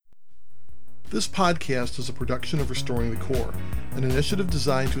This podcast is a production of Restoring the Core, an initiative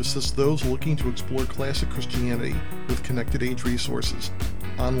designed to assist those looking to explore classic Christianity with connected age resources,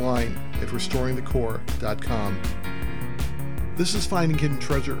 online at restoringthecore.com. This is Finding Hidden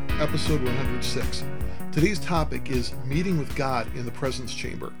Treasure, episode 106. Today's topic is meeting with God in the presence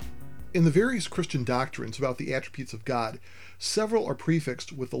chamber. In the various Christian doctrines about the attributes of God, several are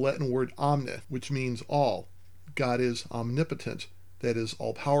prefixed with the Latin word omne, which means all. God is omnipotent, that is,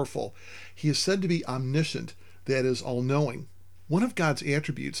 all-powerful. He is said to be omniscient, that is, all-knowing. One of God's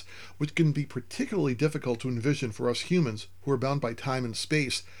attributes, which can be particularly difficult to envision for us humans who are bound by time and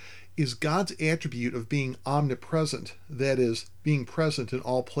space, is God's attribute of being omnipresent, that is, being present in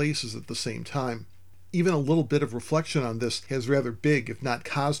all places at the same time. Even a little bit of reflection on this has rather big, if not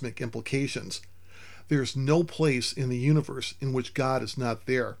cosmic, implications. There's no place in the universe in which God is not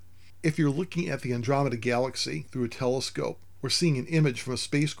there. If you're looking at the Andromeda Galaxy through a telescope, or seeing an image from a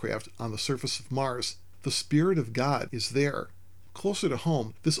spacecraft on the surface of Mars, the Spirit of God is there. Closer to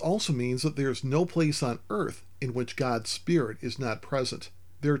home, this also means that there is no place on earth in which God's Spirit is not present.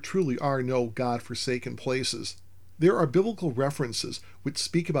 There truly are no God-forsaken places. There are biblical references which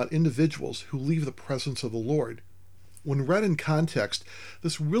speak about individuals who leave the presence of the Lord. When read in context,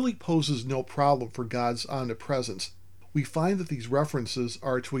 this really poses no problem for God's omnipresence. We find that these references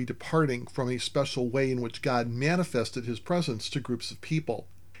are to a departing from a special way in which God manifested his presence to groups of people.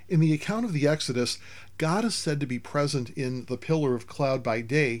 In the account of the Exodus, God is said to be present in the pillar of cloud by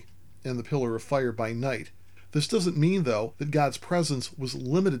day and the pillar of fire by night. This doesn't mean, though, that God's presence was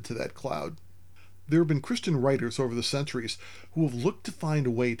limited to that cloud. There have been Christian writers over the centuries who have looked to find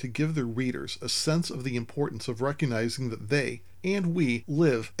a way to give their readers a sense of the importance of recognizing that they, and we,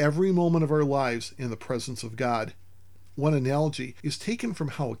 live every moment of our lives in the presence of God. One analogy is taken from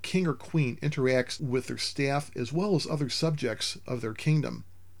how a king or queen interacts with their staff as well as other subjects of their kingdom.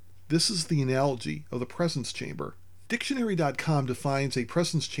 This is the analogy of the presence chamber. Dictionary.com defines a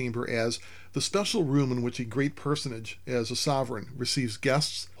presence chamber as the special room in which a great personage, as a sovereign, receives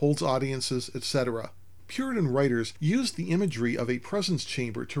guests, holds audiences, etc. Puritan writers used the imagery of a presence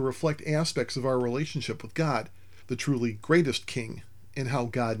chamber to reflect aspects of our relationship with God, the truly greatest king, and how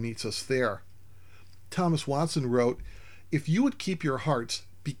God meets us there. Thomas Watson wrote, "If you would keep your hearts,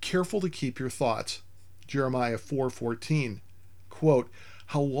 be careful to keep your thoughts." Jeremiah 4:14. Quote,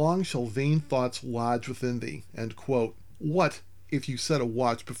 "How long shall vain thoughts lodge within thee?" End quote. What if you set a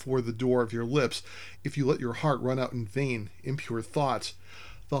watch before the door of your lips, if you let your heart run out in vain, impure thoughts?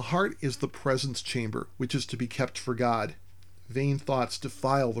 The heart is the presence chamber, which is to be kept for God. Vain thoughts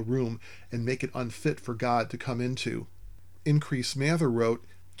defile the room and make it unfit for God to come into. Increase Mather wrote,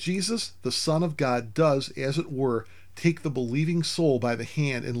 "Jesus, the Son of God, does, as it were, take the believing soul by the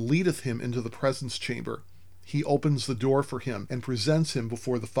hand and leadeth him into the presence chamber. He opens the door for him and presents him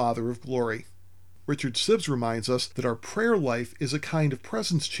before the Father of glory." Richard Sibbes reminds us that our prayer life is a kind of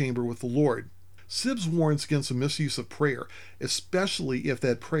presence chamber with the Lord. Sibbes warns against the misuse of prayer, especially if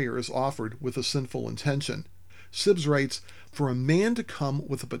that prayer is offered with a sinful intention. Sibbes writes, "For a man to come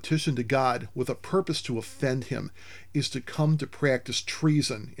with a petition to God with a purpose to offend him is to come to practice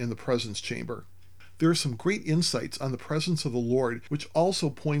treason in the presence chamber." There are some great insights on the presence of the Lord, which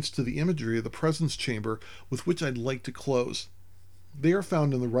also points to the imagery of the presence chamber with which I'd like to close. They are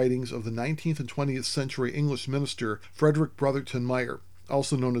found in the writings of the 19th and 20th century English minister Frederick Brotherton Meyer,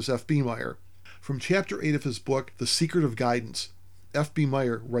 also known as F.B. Meyer. From chapter 8 of his book, The Secret of Guidance, F.B.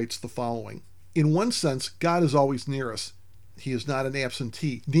 Meyer writes the following. "In one sense, God is always near us. He is not an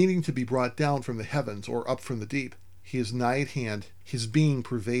absentee, needing to be brought down from the heavens or up from the deep. He is nigh at hand. His being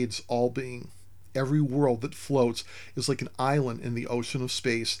pervades all being. Every world that floats is like an island in the ocean of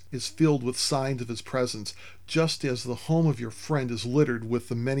space, is filled with signs of his presence, just as the home of your friend is littered with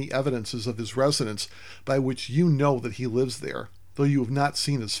the many evidences of his residence, by which you know that he lives there, though you have not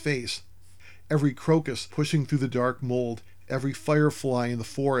seen his face. Every crocus pushing through the dark mold, every firefly in the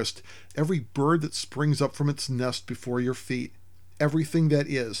forest, every bird that springs up from its nest before your feet, everything that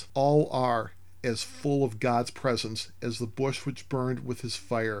is, all are as full of God's presence as the bush which burned with his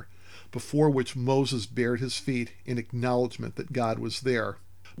fire, before which Moses bared his feet in acknowledgement that God was there."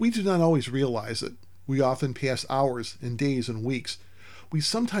 We do not always realize it. We often pass hours and days and weeks. We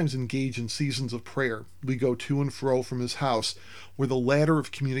sometimes engage in seasons of prayer. We go to and fro from his house, where the ladder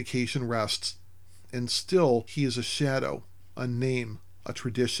of communication rests. And still he is a shadow, a name, a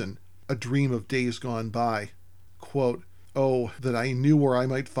tradition, a dream of days gone by. Quote, "Oh, that I knew where I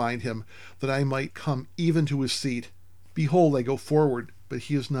might find him, that I might come even to his seat. Behold, I go forward, but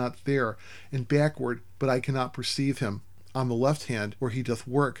he is not there, and backward, but I cannot perceive him. On the left hand, where he doth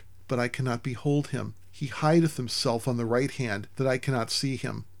work, but I cannot behold him. He hideth himself on the right hand, that I cannot see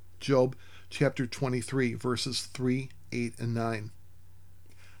him. Job chapter 23, verses 3, 8, and 9.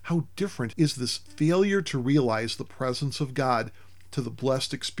 How different is this failure to realize the presence of God to the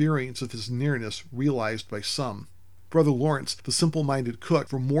blessed experience of his nearness realized by some. Brother Lawrence, the simple-minded cook,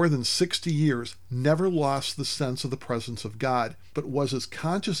 for more than 60 years never lost the sense of the presence of God, but was as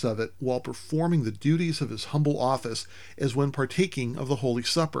conscious of it while performing the duties of his humble office as when partaking of the Holy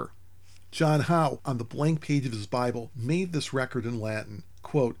Supper. John Howe, on the blank page of his Bible, made this record in Latin.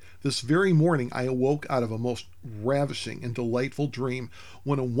 Quote, "This very morning I awoke out of a most ravishing and delightful dream,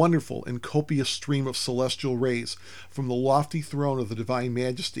 when a wonderful and copious stream of celestial rays from the lofty throne of the divine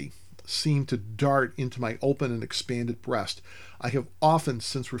majesty seemed to dart into my open and expanded breast. I have often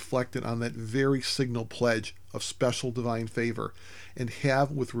since reflected on that very signal pledge of special divine favor, and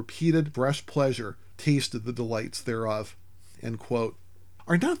have with repeated fresh pleasure tasted the delights thereof." End quote.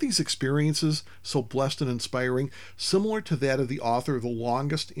 Are not these experiences, so blessed and inspiring, similar to that of the author of the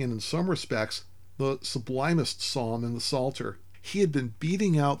longest and, in some respects, the sublimest psalm in the Psalter? He had been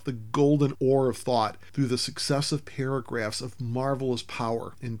beating out the golden ore of thought through the successive paragraphs of marvelous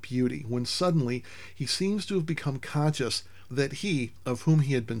power and beauty, when suddenly he seems to have become conscious that he, of whom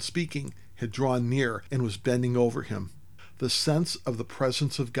he had been speaking, had drawn near and was bending over him. The sense of the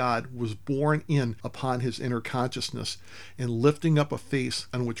presence of God was borne in upon his inner consciousness, and lifting up a face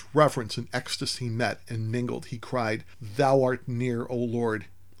on which reverence and ecstasy met and mingled, he cried, "Thou art near, O Lord."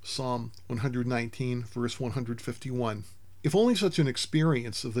 Psalm 119, verse 151. If only such an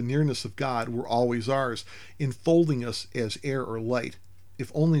experience of the nearness of God were always ours, enfolding us as air or light.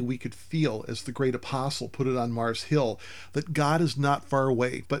 If only we could feel, as the great apostle put it on Mars Hill, that God is not far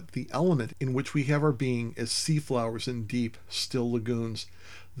away, but the element in which we have our being as sea flowers in deep, still lagoons.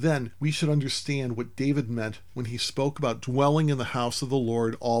 Then we should understand what David meant when he spoke about dwelling in the house of the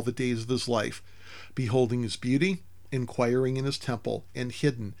Lord all the days of his life, beholding his beauty, inquiring in his temple, and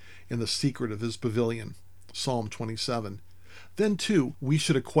hidden in the secret of his pavilion. Psalm 27. Then, too, we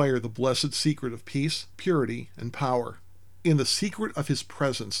should acquire the blessed secret of peace, purity, and power. In the secret of his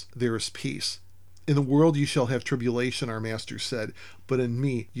presence there is peace. In the world ye shall have tribulation, our Master said, but in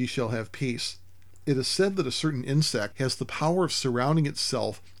me ye shall have peace. It is said that a certain insect has the power of surrounding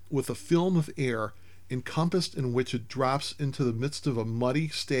itself with a film of air, encompassed in which it drops into the midst of a muddy,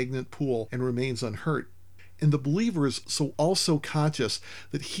 stagnant pool and remains unhurt. And the believer is so also conscious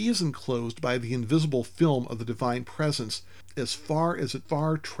that he is enclosed by the invisible film of the divine presence, as far as a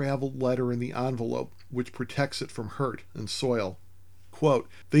far-traveled letter in the envelope, which protects it from hurt and soil. Quote,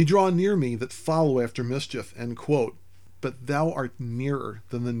 "They draw near me that follow after mischief," end quote. "But thou art nearer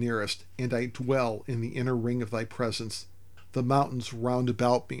than the nearest, and I dwell in the inner ring of thy presence. The mountains round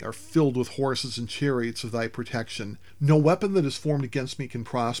about me are filled with horses and chariots of thy protection. No weapon that is formed against me can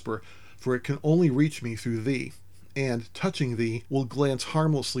prosper, for it can only reach me through thee, and, touching thee, will glance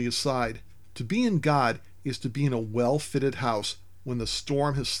harmlessly aside. To be in God is to be in a well-fitted house when the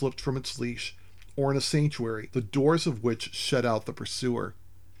storm has slipped from its leash, or in a sanctuary, the doors of which shut out the pursuer.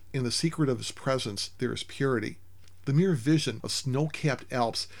 In the secret of his presence there is purity. The mere vision of snow-capped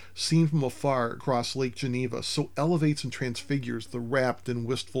Alps seen from afar across Lake Geneva so elevates and transfigures the rapt and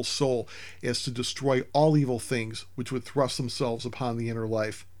wistful soul as to destroy all evil things which would thrust themselves upon the inner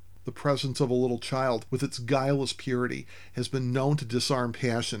life. The presence of a little child, with its guileless purity, has been known to disarm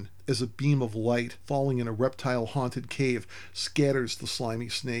passion, as a beam of light falling in a reptile-haunted cave scatters the slimy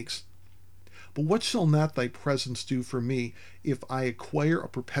snakes. But what shall not thy presence do for me if I acquire a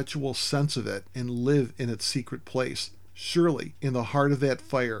perpetual sense of it and live in its secret place? Surely, in the heart of that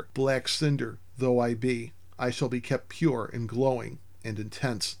fire, black cinder though I be, I shall be kept pure and glowing and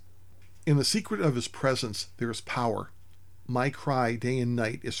intense. In the secret of his presence there is power. My cry day and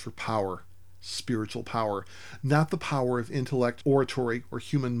night is for power, spiritual power, not the power of intellect, oratory, or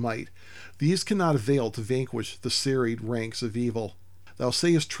human might. These cannot avail to vanquish the serried ranks of evil. Thou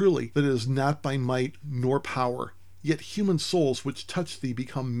sayest truly that it is not by might nor power, yet human souls which touch thee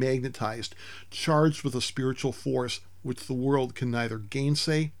become magnetized, charged with a spiritual force which the world can neither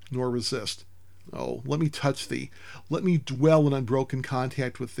gainsay nor resist. Oh, let me touch thee, let me dwell in unbroken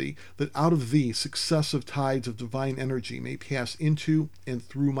contact with thee, that out of thee successive tides of divine energy may pass into and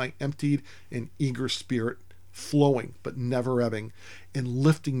through my emptied and eager spirit, flowing but never ebbing, and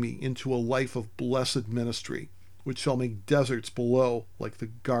lifting me into a life of blessed ministry, which shall make deserts below like the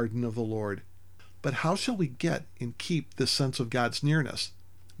garden of the Lord. But how shall we get and keep this sense of God's nearness?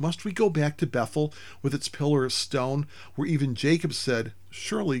 Must we go back to Bethel with its pillar of stone, where even Jacob said,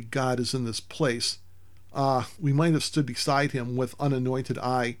 "Surely God is in this place"? Ah, we might have stood beside him with unanointed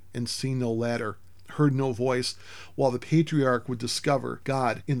eye and seen no ladder, heard no voice, while the patriarch would discover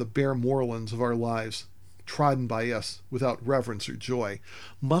God in the bare moorlands of our lives. trodden by us without reverence or joy?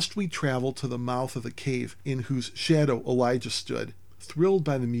 Must we travel to the mouth of the cave in whose shadow Elijah stood, thrilled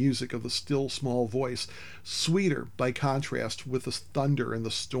by the music of the still small voice, sweeter by contrast with the thunder and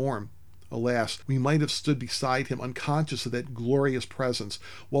the storm? Alas, we might have stood beside him unconscious of that glorious presence,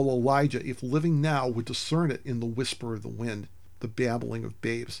 while Elijah, if living now, would discern it in the whisper of the wind, the babbling of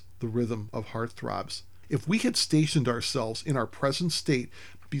babes, the rhythm of heartthrobs. If we had stationed ourselves in our present state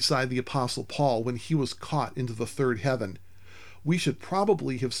beside the Apostle Paul when he was caught into the third heaven, we should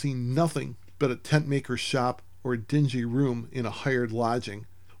probably have seen nothing but a tent-maker's shop or a dingy room in a hired lodging,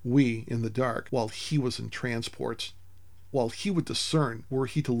 we in the dark, while he was in transports. While he would discern, were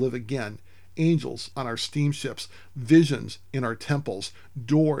he to live again, angels on our steamships, visions in our temples,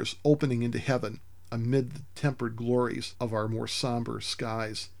 doors opening into heaven, amid the tempered glories of our more somber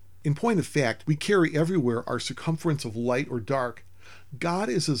skies. In point of fact, we carry everywhere our circumference of light or dark. God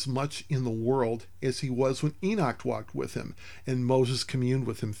is as much in the world as he was when Enoch walked with him and Moses communed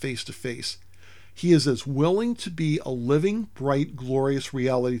with him face to face. He is as willing to be a living, bright, glorious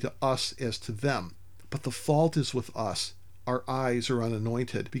reality to us as to them. But the fault is with us. Our eyes are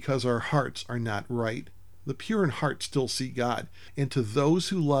unanointed because our hearts are not right. The pure in heart still see God, and to those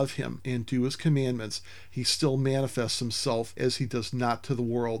who love him and do his commandments, he still manifests himself as he does not to the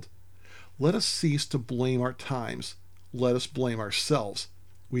world. Let us cease to blame our times. Let us blame ourselves.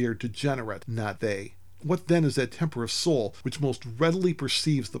 We are degenerate, not they. What then is that temper of soul which most readily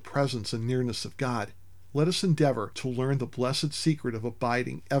perceives the presence and nearness of God? Let us endeavor to learn the blessed secret of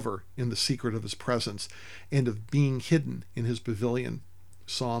abiding ever in the secret of his presence, and of being hidden in his pavilion.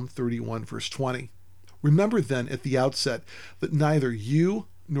 Psalm 31, verse 20. Remember then at the outset that neither you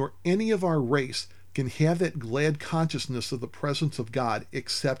nor any of our race can have that glad consciousness of the presence of God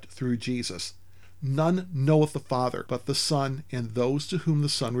except through Jesus. None knoweth the Father but the Son, and those to whom the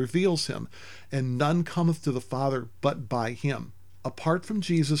Son reveals him, and none cometh to the Father but by him. Apart from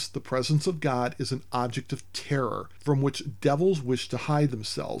Jesus, the presence of God is an object of terror, from which devils wish to hide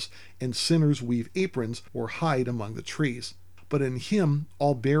themselves, and sinners weave aprons or hide among the trees. But in him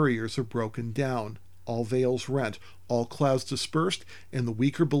all barriers are broken down, all veils rent, all clouds dispersed, and the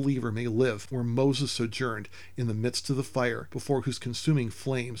weaker believer may live where Moses sojourned, in the midst of the fire, before whose consuming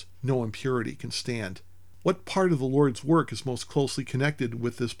flames no impurity can stand. What part of the Lord's work is most closely connected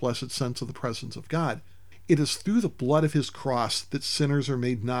with this blessed sense of the presence of God? It is through the blood of his cross that sinners are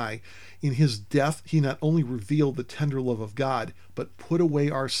made nigh. In his death he not only revealed the tender love of God, but put away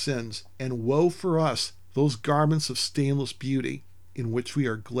our sins, and woe for us, those garments of stainless beauty, in which we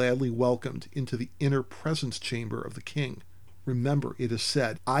are gladly welcomed into the inner presence chamber of the King. Remember, it is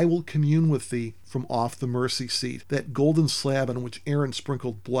said, I will commune with thee from off the mercy seat. That golden slab on which Aaron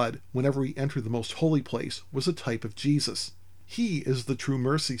sprinkled blood whenever he entered the most holy place was a type of Jesus. He is the true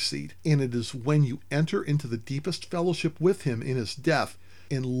mercy seat, and it is when you enter into the deepest fellowship with him in his death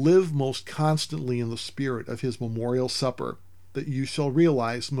and live most constantly in the spirit of his memorial supper that you shall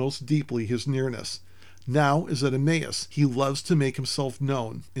realize most deeply his nearness. Now, as at Emmaus, he loves to make himself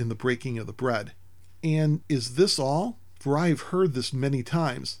known in the breaking of the bread. And is this all? For I have heard this many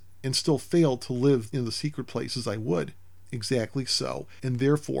times, and still failed to live in the secret place as I would. Exactly so, and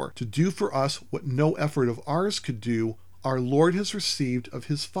therefore, to do for us what no effort of ours could do, our Lord has received of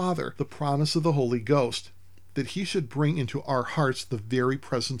his Father the promise of the Holy Ghost, that he should bring into our hearts the very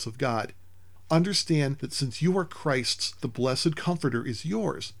presence of God. Understand that since you are Christ's, the blessed Comforter is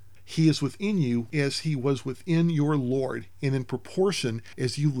yours. He is within you as he was within your Lord, and in proportion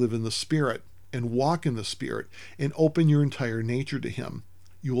as you live in the Spirit, and walk in the Spirit, and open your entire nature to him.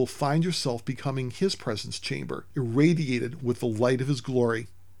 You will find yourself becoming his presence chamber, irradiated with the light of his glory.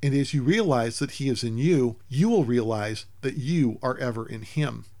 And as you realize that he is in you, you will realize that you are ever in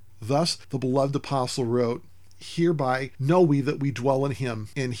him. Thus, the beloved apostle wrote, Hereby know we that we dwell in him,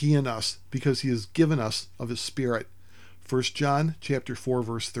 and he in us, because he has given us of his Spirit. 1 John chapter 4,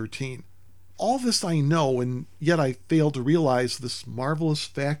 verse 13. All this I know, and yet I fail to realize this marvelous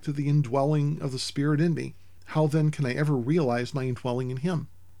fact of the indwelling of the Spirit in me. How then can I ever realize my indwelling in him?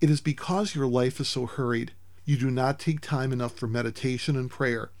 It is because your life is so hurried. You do not take time enough for meditation and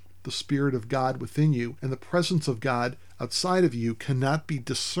prayer. The Spirit of God within you and the presence of God outside of you cannot be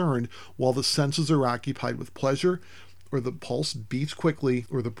discerned while the senses are occupied with pleasure, or the pulse beats quickly,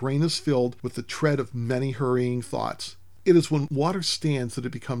 or the brain is filled with the tread of many hurrying thoughts. It is when water stands that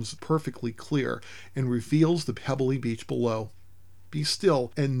it becomes perfectly clear and reveals the pebbly beach below. Be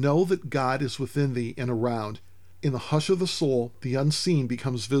still and know that God is within thee and around. In the hush of the soul, the unseen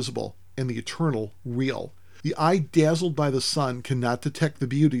becomes visible, and the eternal real. The eye dazzled by the sun cannot detect the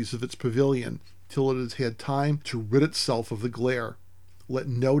beauties of its pavilion till it has had time to rid itself of the glare. let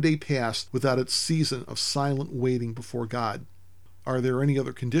no day pass without its season of silent waiting before God. Are there any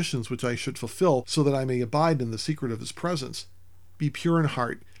other conditions which I should fulfill so that I may abide in the secret of his presence? Be pure in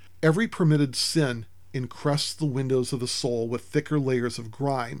heart. Every permitted sin encrusts the windows of the soul with thicker layers of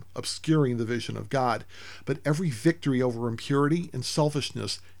grime, obscuring the vision of God. But every victory over impurity and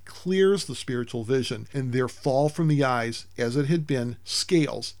selfishness clears the spiritual vision, and there fall from the eyes, as it had been,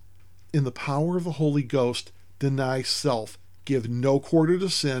 scales. In the power of the Holy Ghost, deny self, give no quarter to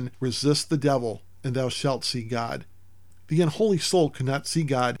sin, resist the devil, and thou shalt see God. The unholy soul cannot see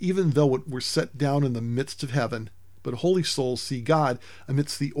God, even though it were set down in the midst of heaven. But holy souls see God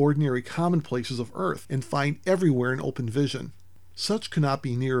amidst the ordinary commonplaces of earth, and find everywhere an open vision. Such cannot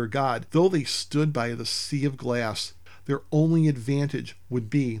be nearer God, though they stood by the sea of glass. Their only advantage would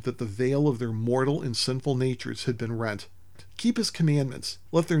be that the veil of their mortal and sinful natures had been rent. Keep his commandments.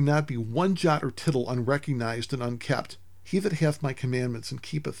 Let there not be one jot or tittle unrecognized and unkept. He that hath my commandments and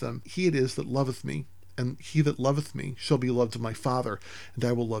keepeth them, he it is that loveth me. And he that loveth me shall be loved of my Father, and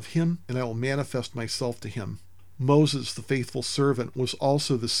I will love him, and I will manifest myself to him. Moses, the faithful servant, was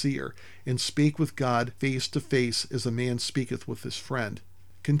also the seer, and spake with God face to face as a man speaketh with his friend.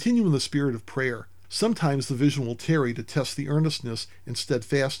 Continue in the spirit of prayer. Sometimes the vision will tarry to test the earnestness and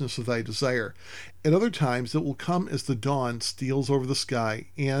steadfastness of thy desire. At other times it will come as the dawn steals over the sky,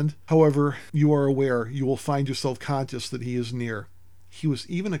 and, however you are aware, you will find yourself conscious that he is near. He was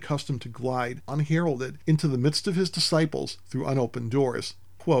even accustomed to glide, unheralded, into the midst of his disciples through unopened doors.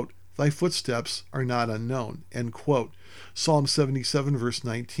 Quote, thy footsteps are not unknown. End quote. Psalm 77, verse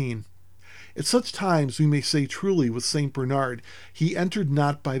 19. At such times we may say truly with St. Bernard, he entered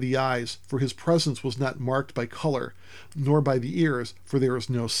not by the eyes, for his presence was not marked by color, nor by the ears, for there is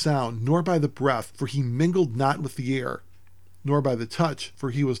no sound, nor by the breath, for he mingled not with the air, nor by the touch,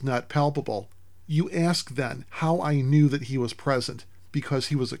 for he was not palpable. You ask then how I knew that he was present. Because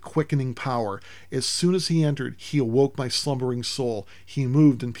he was a quickening power. As soon as he entered, he awoke my slumbering soul. He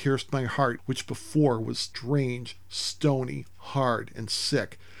moved and pierced my heart, which before was strange, stony, hard, and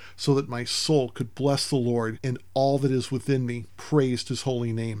sick, so that my soul could bless the Lord, and all that is within me praised his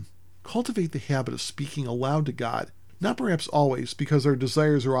holy name. Cultivate the habit of speaking aloud to God. Not perhaps always, because our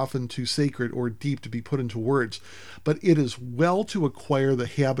desires are often too sacred or deep to be put into words, but it is well to acquire the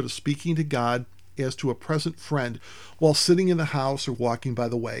habit of speaking to God as to a present friend while sitting in the house or walking by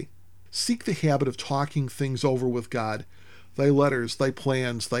the way. Seek the habit of talking things over with God, thy letters, thy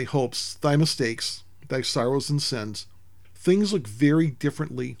plans, thy hopes, thy mistakes, thy sorrows and sins. Things look very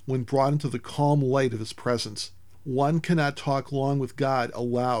differently when brought into the calm light of his presence. One cannot talk long with God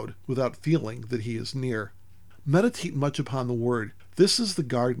aloud without feeling that he is near. Meditate much upon the word. This is the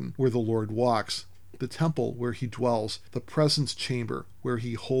garden where the Lord walks, the temple where he dwells, the presence chamber where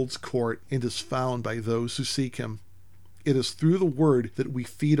he holds court and is found by those who seek him. It is through the word that we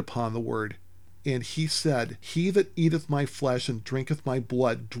feed upon the word. And he said, he that eateth my flesh and drinketh my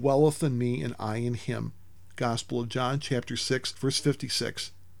blood dwelleth in me, and I in him. Gospel of John, chapter 6, verse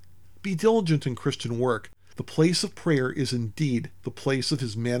 56. Be diligent in Christian work. The place of prayer is indeed the place of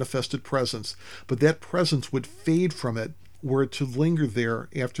his manifested presence, but that presence would fade from it were it to linger there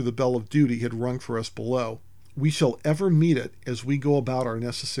after the bell of duty had rung for us below. We shall ever meet it as we go about our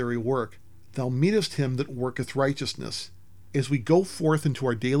necessary work. Thou meetest him that worketh righteousness. As we go forth into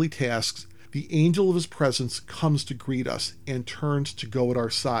our daily tasks, the angel of his presence comes to greet us and turns to go at our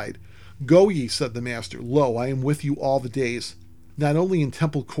side. Go ye, said the Master, lo, I am with you all the days. Not only in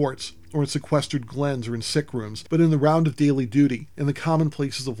temple courts, or in sequestered glens, or in sick rooms, but in the round of daily duty, in the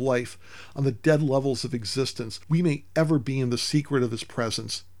commonplaces of life, on the dead levels of existence, we may ever be in the secret of his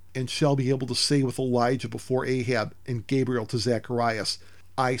presence, and shall be able to say with Elijah before Ahab and Gabriel to Zacharias,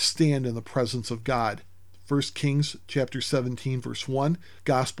 I stand in the presence of God. 1 Kings chapter 17, verse 1,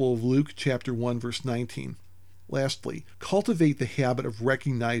 Gospel of Luke chapter 1, verse 19. Lastly, cultivate the habit of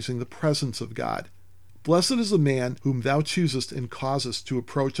recognizing the presence of God. Blessed is the man whom thou choosest and causest to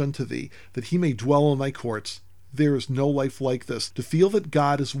approach unto thee, that he may dwell in thy courts. There is no life like this, to feel that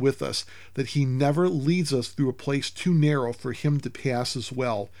God is with us, that he never leads us through a place too narrow for him to pass as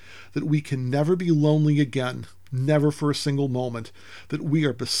well, that we can never be lonely again, never for a single moment, that we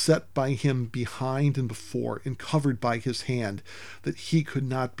are beset by him behind and before, and covered by his hand, that he could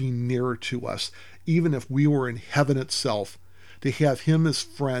not be nearer to us, even if we were in heaven itself. To have him as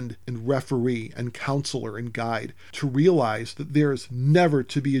friend and referee and counselor and guide, to realize that there is never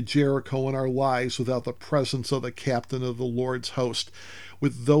to be a Jericho in our lives without the presence of the captain of the Lord's host,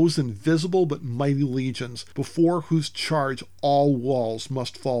 with those invisible but mighty legions, before whose charge all walls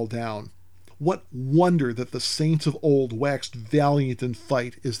must fall down. What wonder that the saints of old waxed valiant in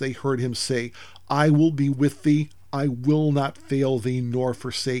fight as they heard him say, I will be with thee I will not fail thee nor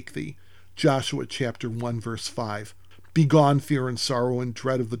forsake thee. Joshua chapter 1 verse 5. Begone fear and sorrow and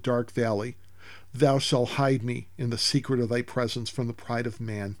dread of the dark valley. Thou shalt hide me in the secret of thy presence from the pride of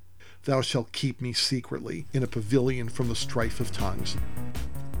man. Thou shalt keep me secretly in a pavilion from the strife of tongues.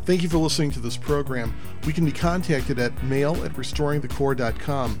 Thank you for listening to this program. We can be contacted at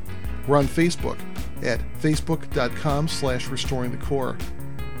mail@restoringthecore.com. We're on Facebook at facebook.com/restoringthecore.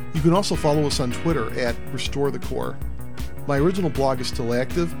 You can also follow us on Twitter at RestoreTheCore. My original blog is still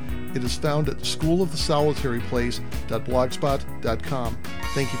active. It is found at schoolofthesolitaryplace.blogspot.com.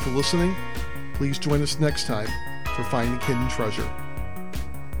 Thank you for listening. Please join us next time for Finding Hidden Treasure.